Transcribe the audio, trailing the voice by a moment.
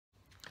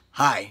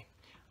Hi,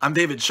 I'm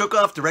David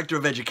Shukoff, Director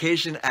of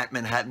Education at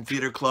Manhattan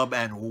Theater Club,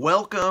 and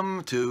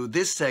welcome to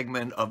this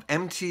segment of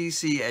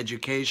MTC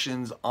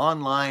Education's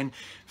online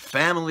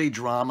family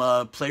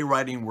drama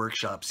playwriting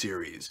workshop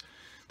series.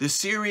 This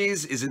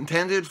series is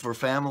intended for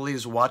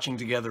families watching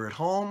together at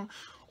home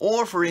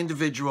or for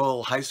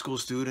individual high school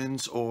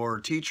students or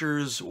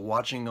teachers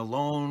watching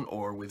alone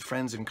or with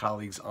friends and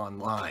colleagues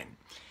online.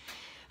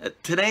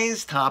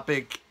 Today's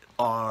topic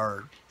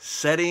are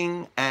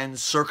setting and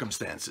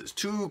circumstances,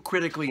 two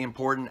critically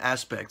important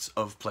aspects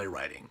of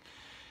playwriting.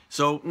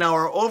 So now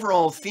our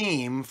overall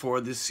theme for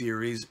this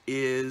series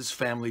is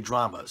family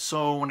drama.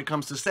 So when it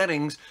comes to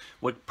settings,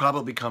 what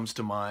probably comes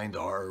to mind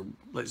are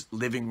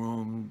living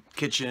room,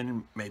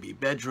 kitchen, maybe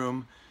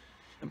bedroom.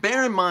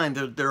 Bear in mind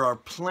that there are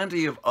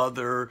plenty of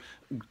other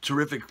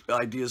terrific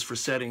ideas for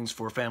settings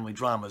for family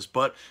dramas,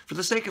 but for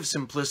the sake of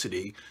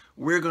simplicity,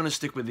 we're going to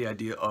stick with the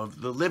idea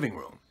of the living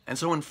room. And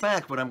so in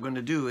fact, what I'm going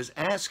to do is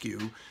ask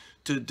you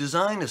to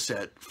design a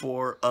set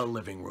for a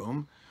living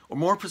room, or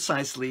more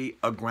precisely,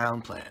 a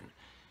ground plan.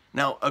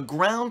 Now, a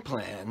ground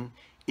plan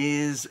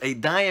is a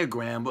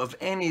diagram of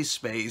any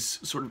space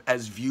sort of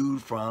as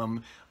viewed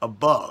from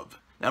above.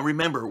 Now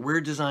remember,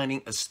 we're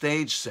designing a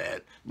stage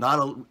set, not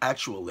an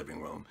actual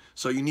living room,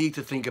 so you need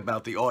to think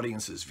about the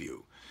audience's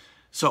view.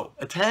 So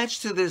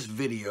attached to this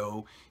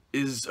video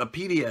is a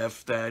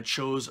PDF that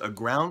shows a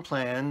ground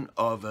plan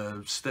of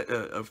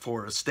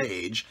for a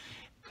stage,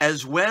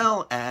 as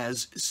well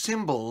as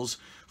symbols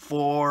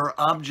for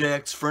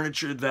objects,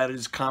 furniture that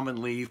is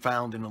commonly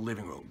found in a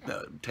living room,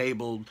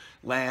 table,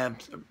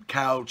 lamp,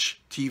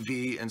 couch,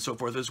 TV, and so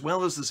forth, as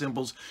well as the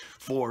symbols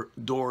for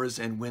doors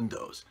and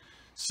windows.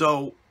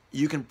 So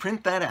you can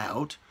print that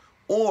out,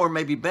 or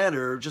maybe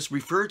better, just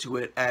refer to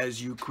it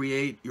as you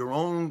create your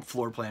own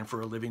floor plan for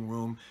a living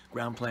room,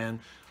 ground plan,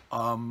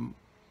 on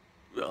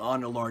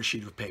a large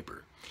sheet of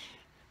paper.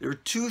 There are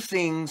two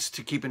things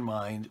to keep in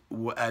mind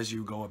as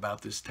you go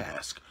about this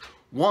task.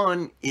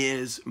 One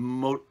is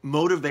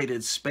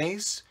motivated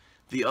space.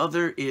 The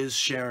other is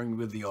sharing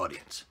with the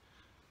audience.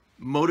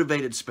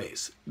 Motivated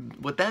space.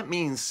 What that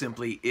means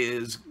simply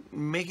is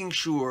making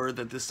sure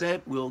that the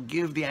set will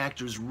give the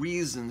actors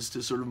reasons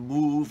to sort of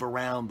move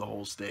around the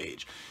whole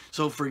stage.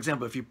 So for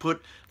example, if you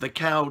put the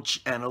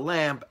couch and a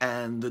lamp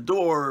and the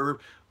door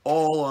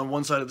all on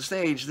one side of the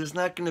stage, there's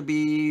not going to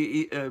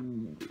be a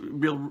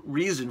real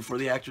reason for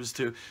the actors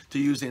to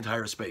use the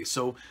entire space.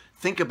 So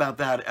think about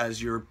that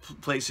as you're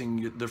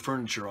placing the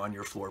furniture on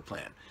your floor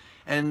plan.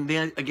 And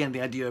then, again,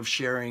 the idea of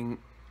sharing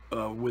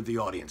with the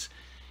audience.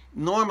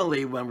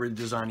 Normally, when we're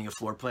designing a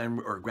floor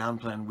plan or a ground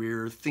plan,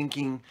 we're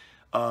thinking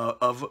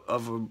of a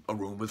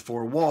room with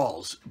four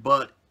walls.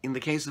 But in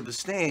the case of the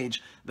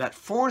stage, that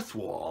fourth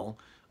wall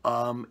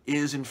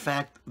is in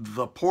fact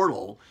the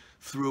portal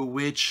through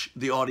which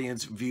the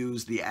audience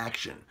views the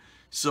action.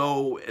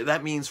 So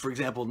that means, for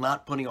example,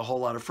 not putting a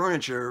whole lot of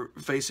furniture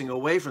facing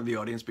away from the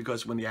audience,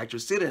 because when the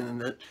actors sit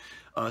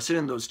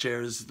in those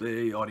chairs,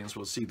 the audience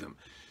will see them.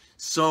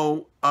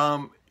 So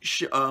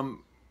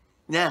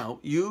now,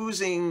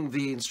 using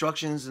the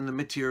instructions and the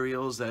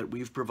materials that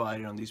we've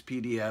provided on these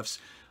PDFs,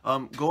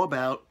 go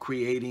about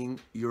creating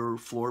your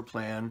floor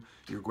plan,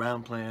 your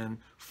ground plan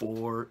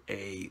for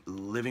a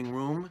living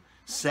room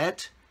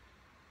set.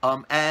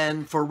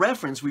 And for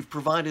reference, we've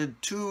provided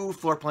two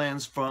floor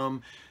plans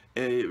from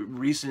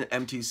recent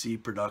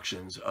MTC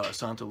productions,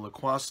 Santa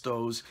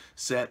Laquasto's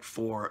set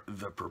for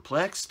The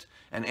Perplexed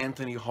and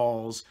Anthony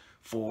Hall's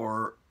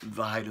for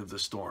The Height of the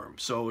Storm.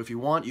 So if you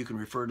want, you can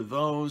refer to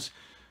those,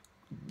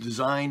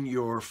 design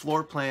your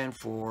floor plan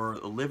for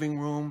a living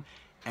room,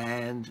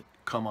 and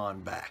come on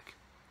back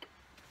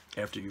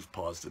after you've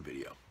paused the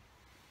video.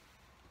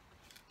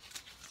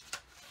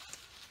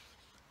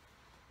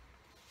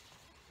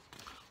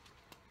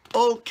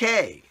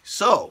 Okay,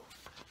 so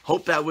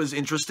hope that was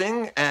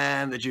interesting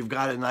and that you've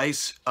got a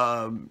nice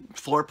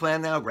floor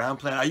plan now, ground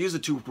plan. I use the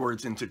two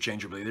words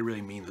interchangeably. They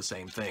really mean the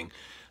same thing,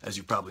 as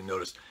you probably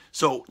noticed.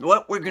 So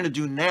what we're going to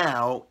do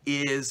now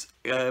is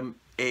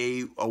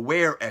a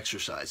aware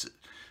exercise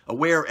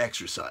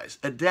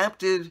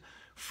adapted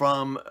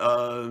from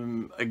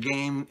a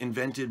game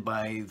invented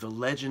by the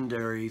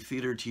legendary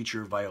theater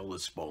teacher Viola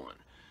Spolin.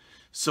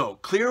 So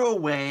clear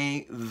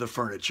away the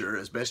furniture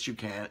as best you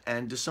can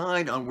and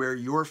decide on where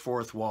your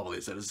fourth wall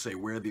is, that is to say,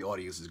 where the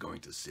audience is going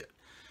to sit.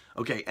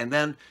 Okay, and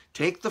then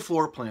take the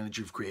floor plan that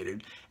you've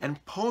created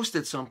and post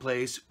it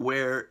someplace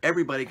where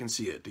everybody can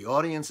see it, the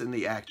audience and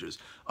the actors.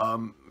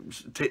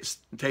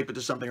 Tape it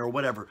to something or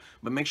whatever,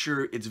 but make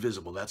sure it's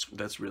visible.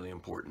 That's really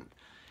important.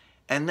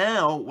 And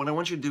now what I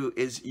want you to do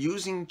is,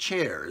 using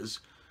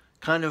chairs,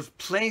 kind of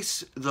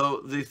place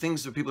the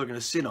things that people are going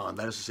to sit on,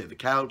 that is to say the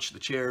couch, the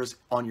chairs,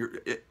 on your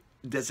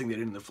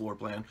designated in the floor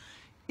plan,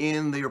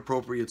 in the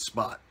appropriate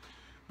spot.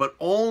 But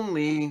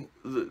only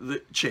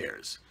the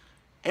chairs.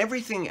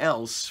 Everything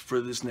else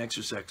for this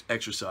next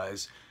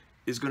exercise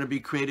is going to be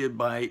created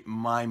by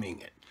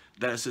miming it.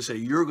 That is to say,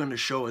 you're going to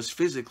show us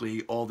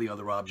physically all the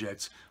other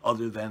objects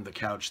other than the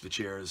couch, the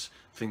chairs,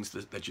 things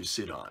that you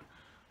sit on.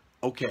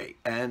 Okay,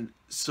 and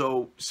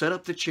so set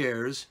up the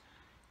chairs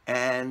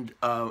and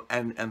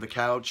the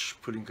couch,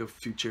 putting a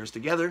few chairs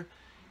together,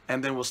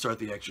 and then we'll start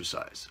the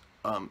exercise.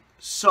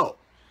 So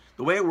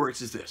the way it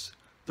works is this: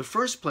 the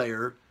first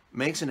player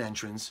makes an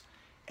entrance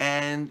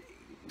and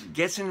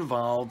gets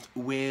involved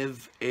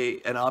with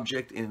an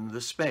object in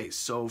the space.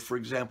 So for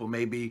example,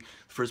 maybe the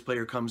first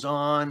player comes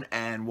on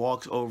and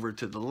walks over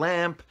to the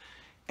lamp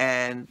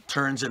and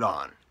turns it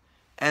on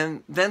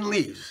and then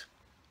leaves.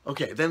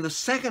 Okay, then the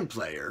second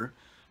player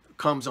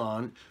comes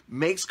on,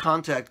 makes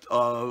contact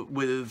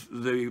with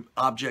the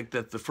object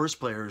that the first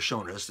player has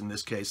shown us, in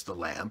this case the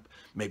lamp,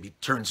 maybe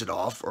turns it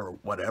off or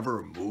whatever,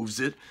 or moves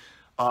it,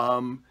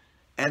 and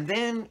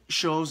then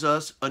shows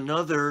us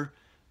another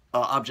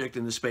object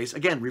in the space,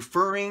 again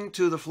referring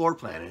to the floor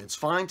plan. And it's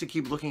fine to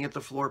keep looking at the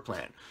floor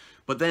plan,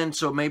 but then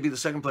so maybe the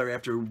second player,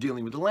 after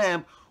dealing with the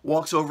lamp,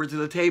 walks over to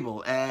the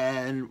table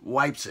and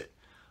wipes it,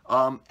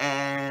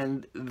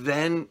 and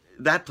then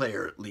that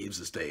player leaves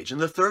the stage, and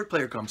the third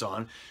player comes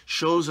on,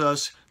 shows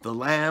us the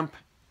lamp,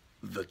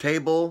 the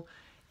table,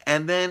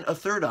 and then a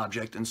third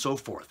object, and so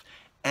forth.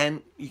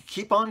 And you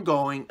keep on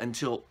going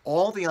until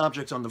all the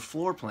objects on the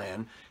floor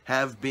plan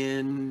have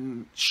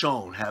been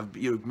shown, have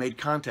made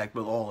contact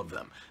with all of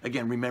them.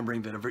 Again,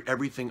 remembering that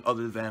everything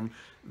other than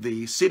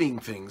the sitting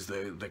things,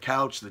 the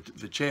couch,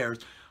 the chairs,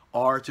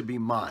 are to be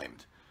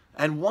mimed.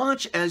 And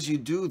watch as you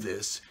do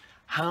this,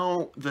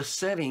 how the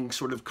setting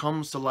sort of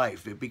comes to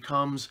life. It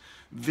becomes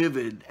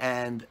vivid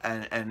and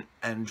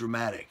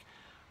dramatic.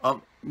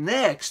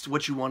 Next,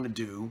 what you want to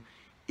do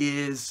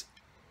is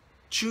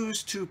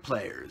choose two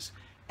players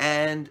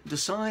and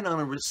decide on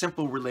a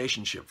simple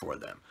relationship for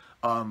them.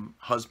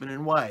 Husband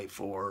and wife,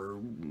 or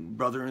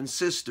brother and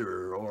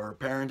sister, or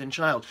parent and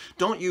child.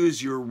 Don't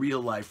use your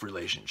real life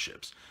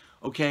relationships.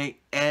 Okay,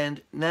 and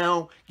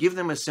now give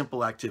them a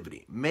simple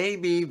activity.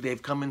 Maybe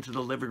they've come into the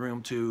living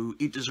room to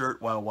eat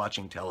dessert while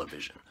watching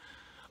television.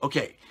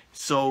 Okay,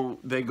 so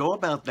they go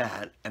about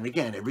that, and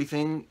again,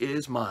 everything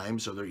is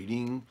mimed, so they're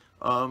eating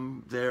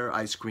their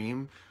ice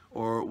cream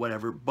or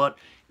whatever, but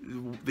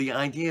the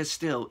idea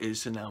still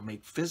is to now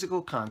make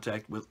physical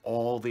contact with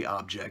all the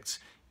objects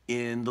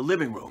in the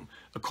living room,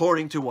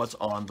 according to what's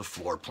on the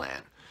floor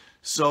plan.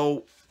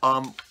 So,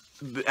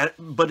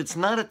 but it's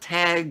not a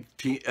tag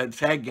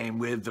game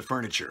with the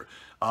furniture.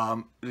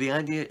 The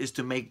idea is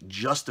to make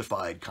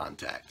justified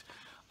contact,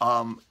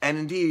 and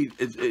indeed,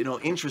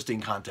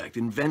 interesting contact,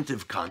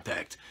 inventive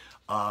contact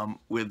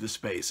with the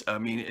space. I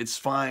mean, it's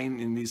fine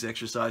in these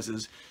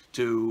exercises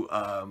to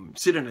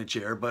sit in a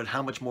chair, but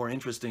how much more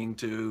interesting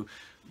to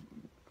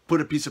put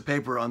a piece of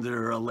paper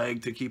under a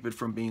leg to keep it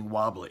from being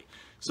wobbly.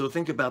 So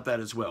think about that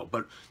as well.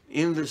 But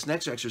in this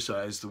next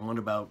exercise, the one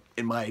about,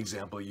 in my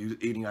example, you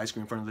eating ice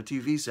cream in front of the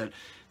TV set,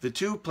 the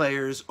two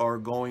players are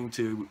going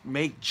to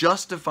make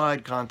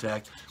justified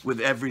contact with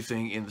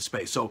everything in the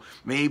space. So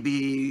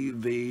maybe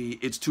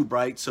it's too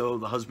bright, so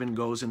the husband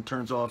goes and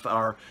turns off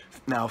our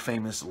now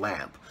famous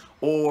lamp.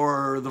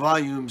 Or the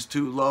volume's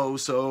too low,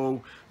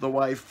 so the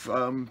wife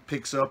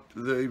picks up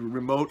the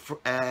remote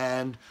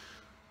and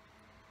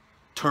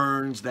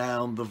turns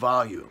down the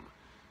volume.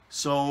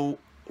 So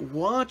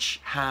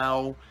watch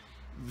how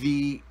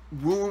the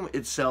room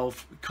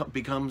itself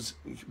becomes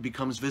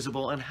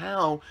visible, and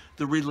how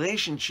the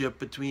relationship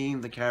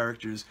between the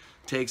characters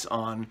takes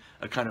on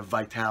a kind of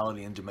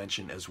vitality and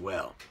dimension as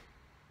well.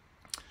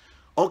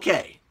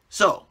 Okay,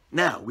 so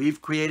now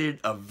we've created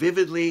a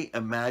vividly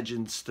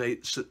imagined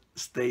stage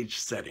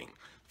setting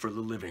for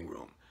the living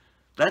room.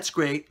 That's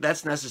great,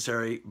 that's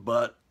necessary,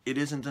 but it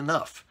isn't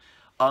enough.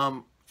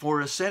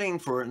 For a setting,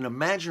 for an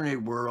imaginary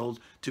world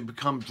to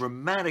become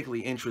dramatically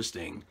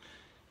interesting,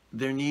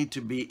 it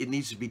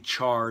needs to be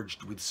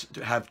charged with,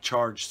 to have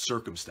charged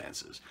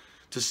circumstances.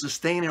 To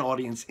sustain an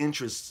audience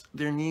interest,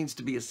 there needs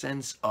to be a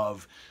sense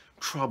of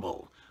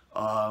trouble,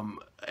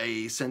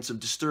 a sense of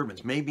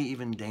disturbance, maybe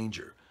even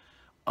danger.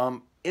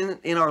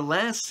 In our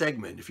last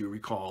segment, if you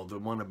recall, the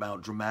one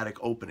about dramatic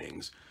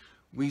openings,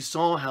 we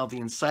saw how the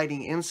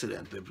inciting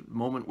incident, the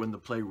moment when the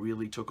play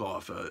really took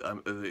off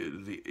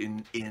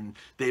in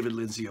David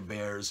Lindsay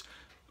Abair's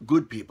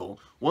Good People,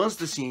 was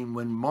the scene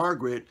when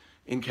Margaret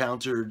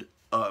encountered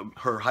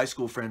her high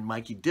school friend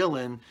Mikey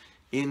Dillon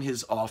in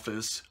his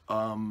office,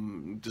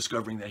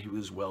 discovering that he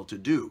was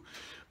well-to-do.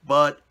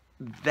 But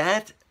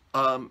that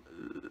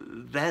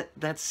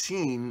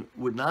scene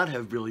would not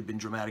have really been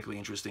dramatically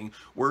interesting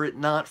were it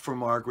not for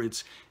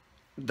Margaret's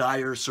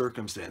dire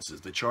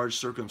circumstances, the charged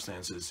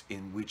circumstances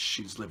in which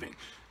she's living.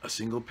 A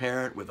single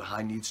parent with a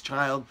high-needs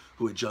child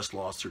who had just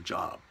lost her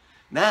job.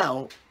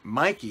 Now,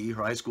 Mikey,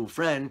 her high school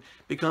friend,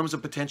 becomes a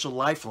potential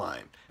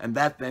lifeline, and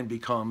that then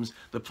becomes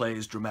the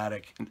play's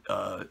dramatic.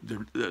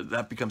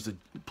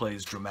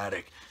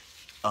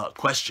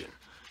 Question.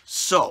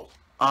 So,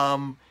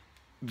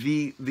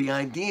 the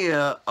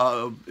idea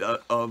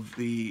of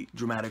the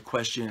dramatic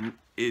question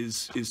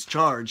is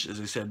charged, as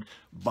I said,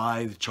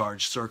 by the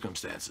charged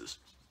circumstances.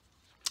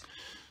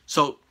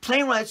 So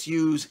playwrights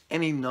use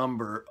any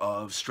number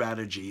of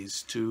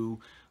strategies to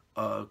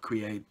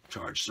create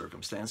charged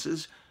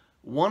circumstances.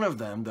 One of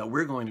them that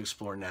we're going to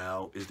explore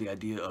now is the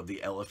idea of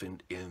the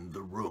elephant in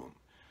the room.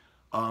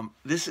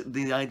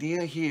 The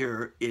idea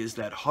here is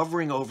that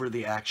hovering over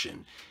the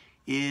action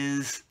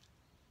is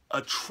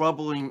a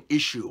troubling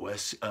issue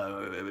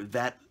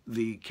that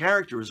the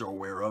characters are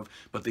aware of,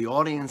 but the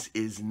audience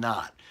is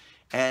not.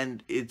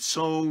 And it's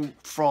so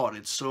fraught,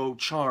 it's so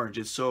charged,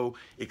 it's so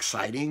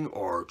exciting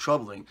or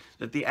troubling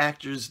that the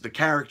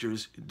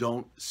characters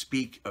don't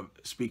speak of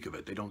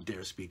it. They don't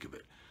dare speak of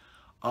it.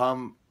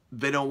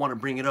 They don't want to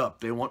bring it up.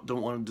 They don't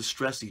want to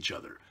distress each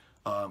other.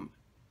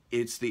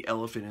 It's the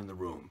elephant in the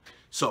room.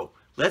 So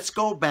let's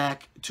go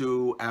back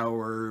to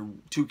our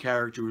two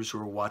characters who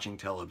are watching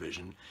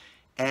television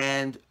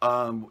and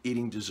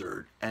eating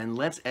dessert. And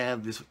let's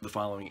add the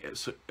following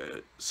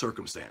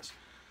circumstance.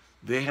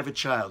 They have a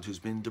child who's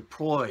been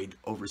deployed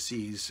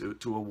overseas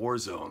to a war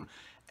zone,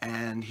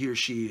 and he or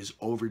she is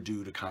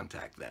overdue to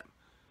contact them.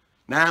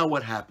 Now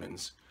what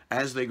happens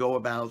as they go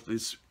about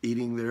this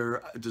eating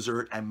their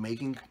dessert and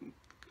making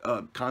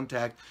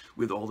contact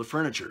with all the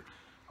furniture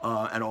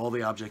and all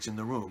the objects in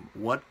the room?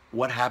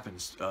 What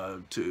happens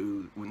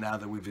to now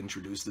that we've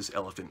introduced this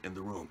elephant in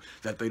the room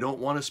that they don't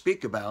want to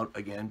speak about,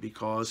 again,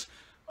 because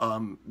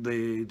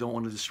they don't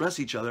want to distress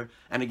each other,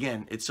 and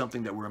again, it's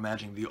something that we're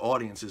imagining the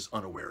audience is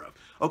unaware of.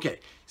 Okay,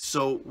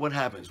 so what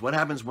happens? What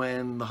happens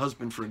when the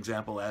husband, for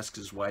example, asks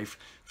his wife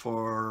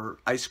for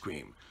ice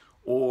cream,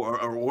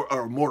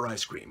 or more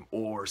ice cream,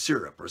 or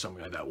syrup, or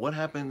something like that? What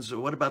happens?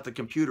 What about the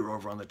computer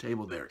over on the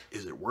table there?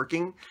 Is it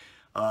working?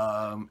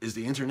 Is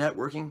the internet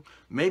working?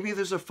 Maybe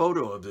there's a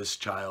photo of this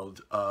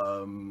child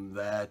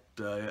that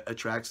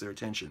attracts their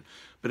attention,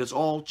 but it's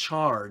all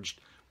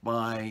charged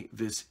by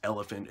this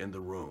elephant in the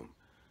room.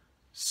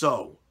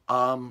 So,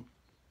 to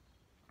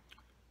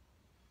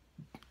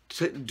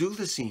do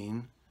the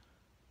scene,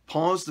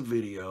 pause the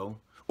video,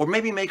 or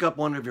maybe make up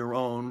one of your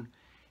own,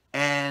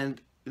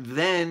 and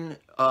then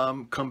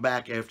come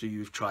back after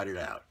you've tried it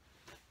out.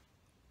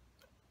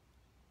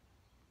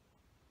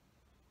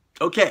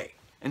 Okay,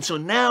 and so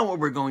now what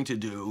we're going to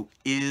do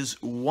is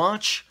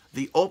watch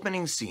the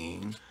opening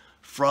scene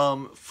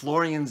from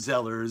Florian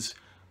Zeller's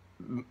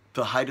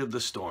The Height of the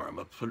Storm,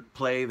 a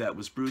play that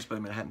was produced by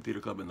Manhattan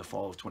Theater Club in the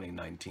fall of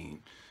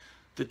 2019.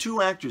 The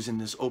two actors in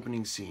this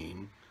opening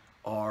scene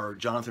are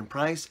Jonathan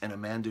Pryce and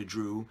Amanda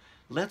Drew.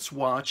 Let's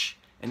watch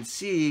and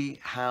see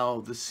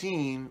how the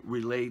scene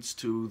relates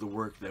to the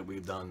work that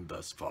we've done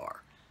thus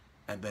far.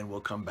 And then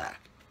we'll come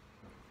back.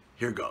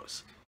 Here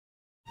goes.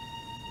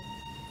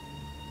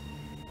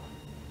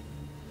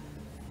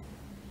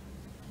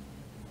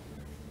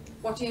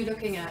 What are you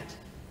looking at?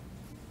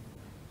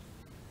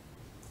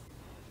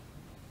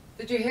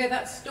 Did you hear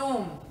that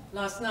storm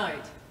last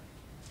night?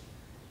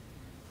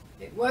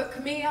 It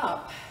woke me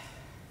up.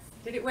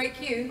 Did it wake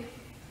you?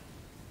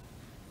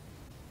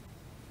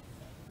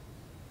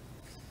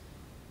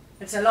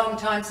 It's a long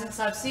time since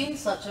I've seen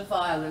such a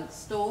violent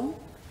storm.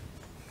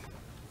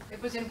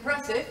 It was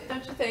impressive,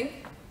 don't you think?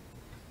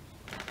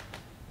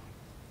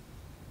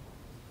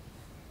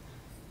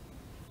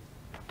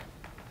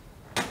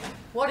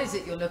 What is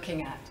it you're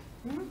looking at?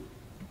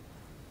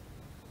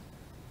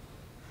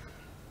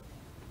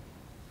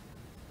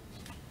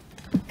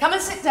 Come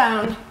and sit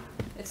down.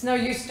 It's no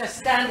use just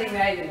standing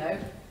there, you know.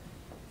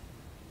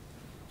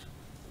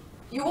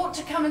 You ought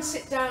to come and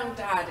sit down,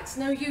 Dad. It's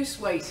no use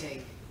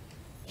waiting.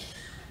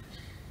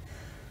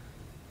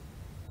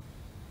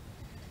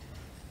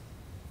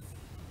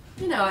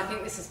 You know, I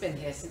think this has been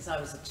here since I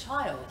was a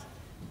child.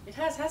 It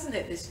has, hasn't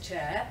it, this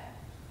chair?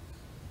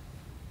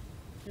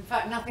 In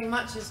fact, nothing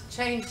much has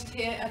changed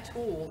here at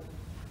all.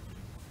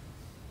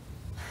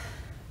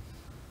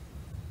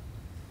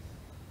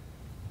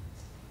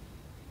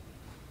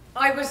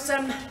 I was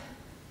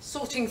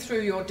sorting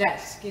through your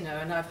desk, you know,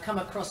 and I've come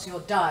across your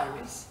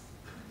diaries.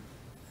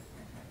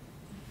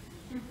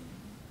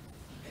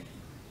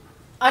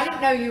 I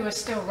didn't know you were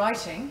still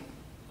writing.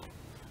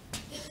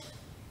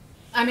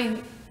 I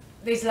mean,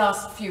 these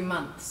last few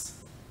months.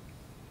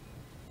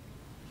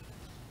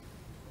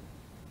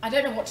 I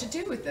don't know what to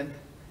do with them.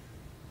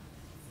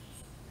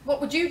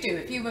 What would you do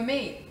if you were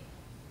me?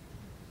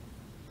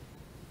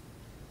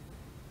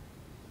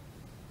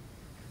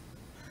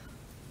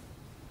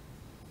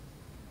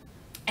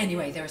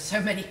 Anyway, there are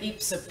so many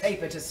heaps of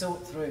paper to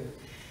sort through.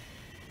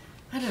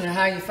 I don't know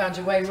how you found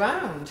your way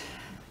round.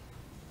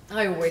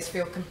 I always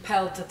feel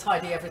compelled to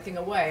tidy everything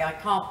away. I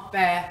can't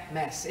bear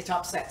mess. It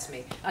upsets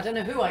me. I don't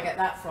know who I get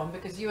that from,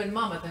 because you and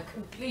Mum are the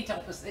complete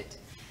opposite,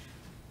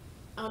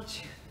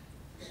 aren't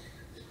you?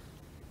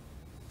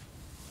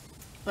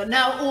 But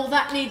now all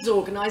that needs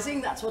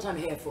organising. That's what I'm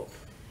here for.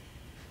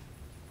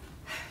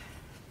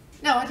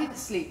 No, I didn't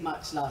sleep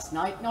much last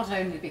night, not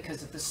only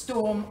because of the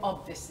storm,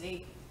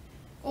 obviously.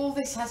 All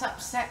this has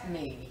upset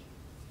me.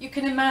 You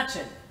can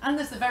imagine. And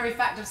there's the very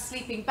fact of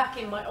sleeping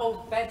back in my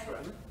old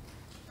bedroom.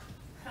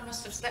 I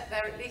must have slept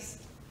there at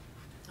least,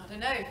 I don't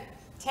know,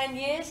 10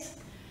 years?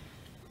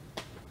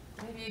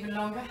 Maybe even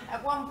longer.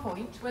 At one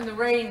point, when the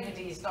rain had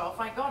eased off,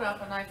 I got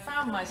up and I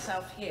found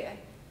myself here.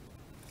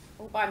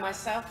 All by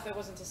myself, there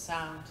wasn't a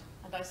sound.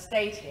 And I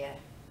stayed here,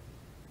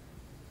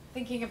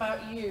 thinking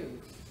about you.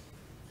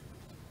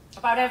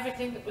 about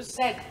everything that was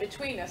said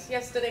between us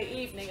yesterday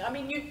evening. I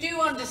mean, you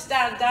do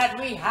understand, Dad,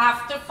 we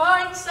have to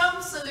find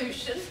some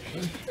solution.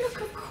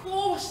 Look, of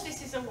course,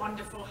 this is a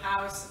wonderful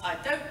house. I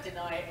don't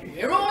deny it.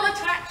 We're all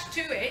attached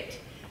to it.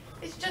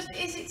 It's just,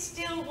 is it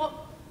still what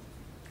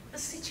the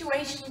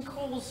situation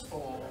calls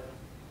for?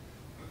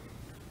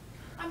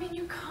 I mean,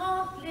 you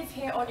can't live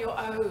here on your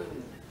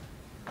own.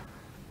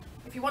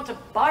 If you want to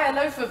buy a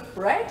loaf of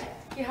bread,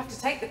 you have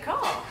to take the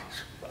car.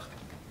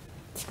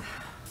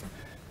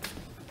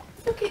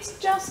 Look, it's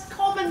just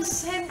common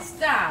sense,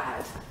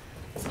 Dad.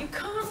 You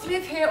can't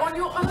live here on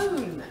your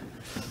own.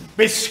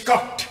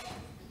 Biscuit.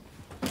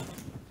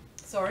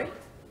 Sorry?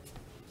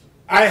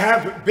 I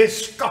have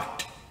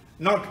biscuit,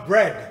 not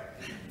bread.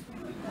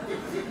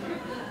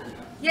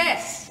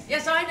 Yes,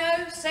 yes, I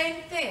know,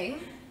 same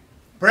thing.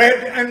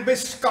 Bread and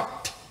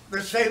biscuit,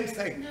 the same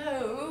thing.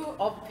 No,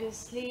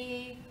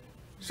 obviously.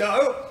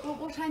 So? Well,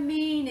 what I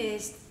mean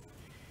is,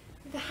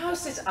 the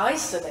house is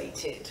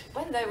isolated.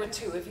 When there were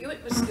two of you,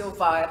 it was still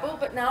viable,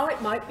 but now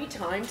it might be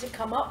time to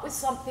come up with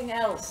something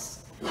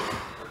else.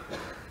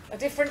 A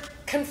different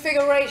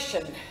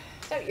configuration,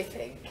 don't you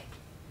think?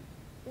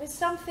 With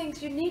some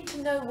things, you need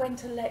to know when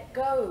to let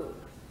go,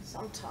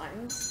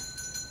 sometimes.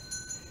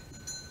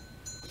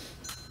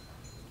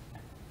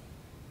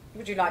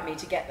 Would you like me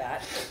to get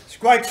that? It's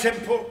quite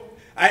simple.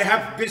 I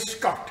have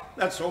biscuit,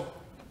 that's all.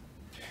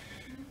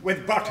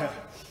 With butter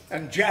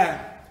and jam.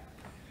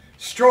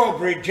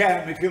 Strawberry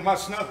jam, if you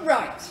must know.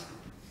 Right.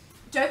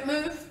 Don't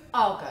move,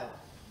 I'll go.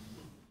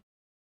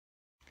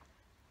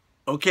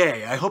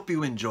 Okay, I hope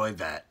you enjoyed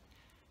that.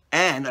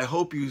 And I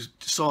hope you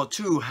saw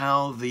too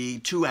how the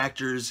two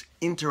actors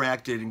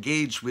interacted,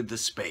 engaged with the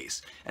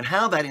space, and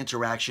how that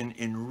interaction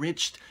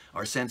enriched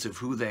our sense of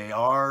who they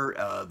are,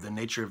 the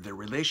nature of their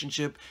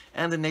relationship,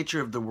 and the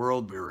nature of the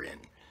world we're in.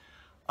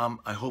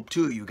 I hope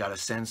too you got a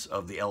sense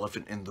of the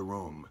elephant in the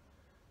room.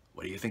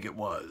 What do you think it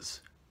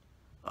was?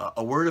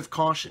 A word of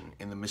caution: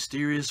 in the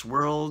mysterious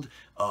world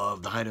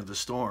of the height of the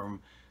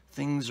storm,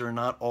 things are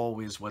not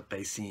always what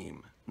they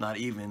seem, not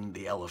even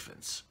the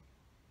elephants.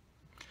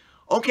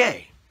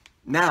 Okay,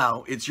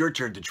 now it's your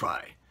turn to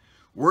try.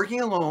 Working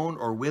alone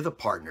or with a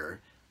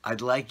partner, I'd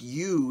like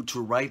you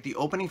to write the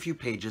opening few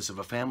pages of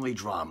a family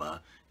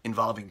drama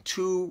involving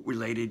two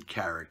related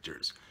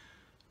characters.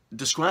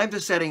 Describe the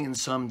setting in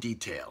some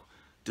detail.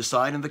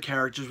 Decide on the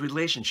character's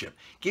relationship.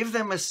 Give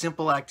them a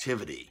simple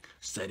activity: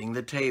 setting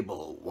the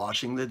table,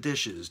 washing the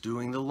dishes,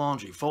 doing the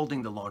laundry,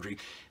 folding the laundry,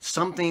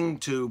 something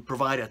to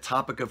provide a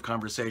topic of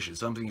conversation,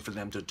 something for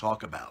them to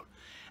talk about.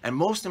 And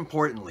most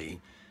importantly,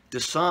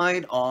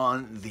 decide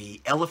on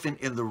the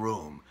elephant in the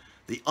room,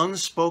 the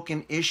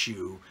unspoken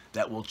issue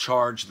that will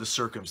charge the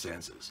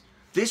circumstances.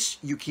 This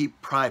you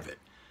keep private.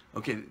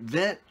 Okay,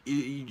 that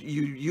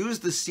you use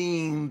the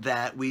scene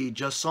that we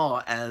just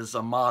saw as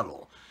a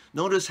model.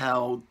 Notice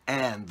how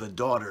Anne, the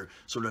daughter,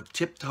 sort of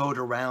tiptoed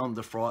around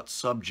the fraught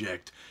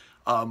subject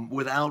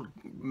without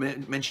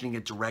mentioning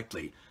it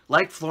directly.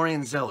 Like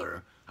Florian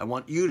Zeller, I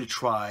want you to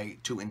try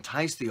to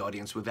entice the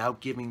audience without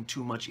giving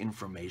too much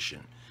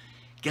information.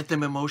 Get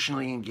them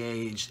emotionally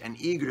engaged and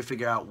eager to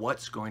figure out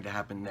what's going to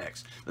happen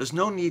next. There's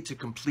no need to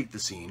complete the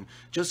scene,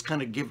 just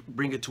kind of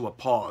bring it to a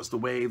pause, the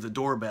way the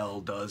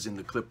doorbell does in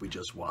the clip we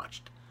just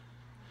watched.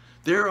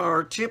 There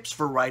are tips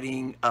for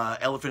writing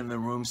elephant in the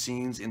room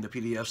scenes in the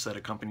PDFs that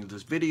accompany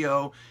this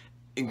video,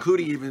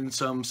 including even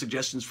some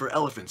suggestions for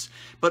elephants.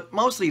 But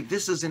mostly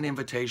this is an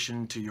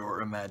invitation to your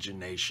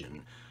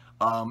imagination.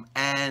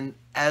 And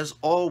as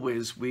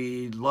always,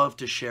 we love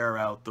to share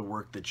out the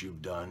work that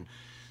you've done.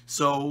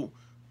 So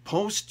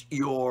post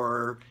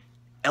your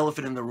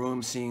elephant in the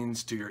room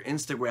scenes to your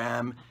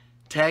Instagram,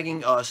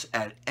 tagging us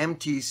at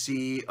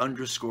MTC_NYC,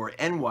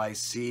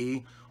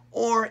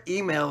 or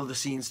email the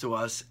scenes to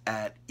us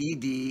at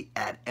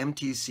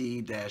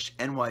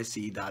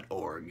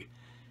ed@mtc-nyc.org.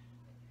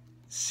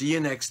 See you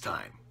next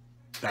time.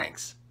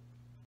 Thanks.